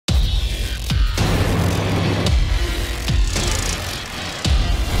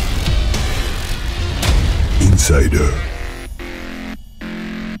Insider.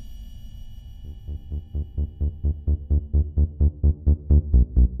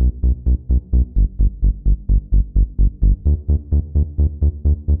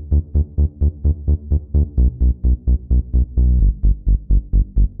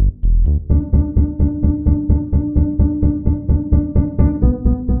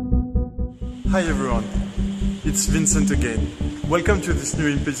 Hi everyone, it's Vincent again. Welcome to this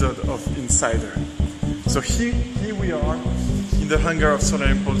new episode of Insider. So here we are in the hangar of Solar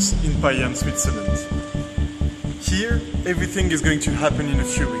Impulse in Payerne, Switzerland. Here, everything is going to happen in a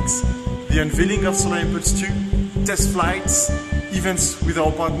few weeks. The unveiling of Solar Impulse 2, test flights, events with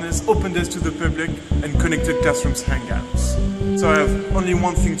our partners, open days to the public, and connected classrooms hangouts. So I have only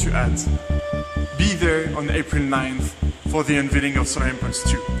one thing to add. Be there on April 9th for the unveiling of Solar Impulse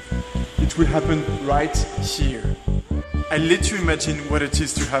 2. It will happen right here. I let you imagine what it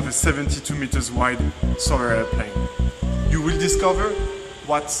is to have a 72 meters wide solar airplane. You will discover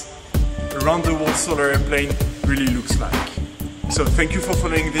what a round the world solar airplane really looks like. So thank you for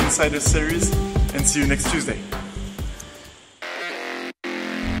following the Insider series and see you next Tuesday.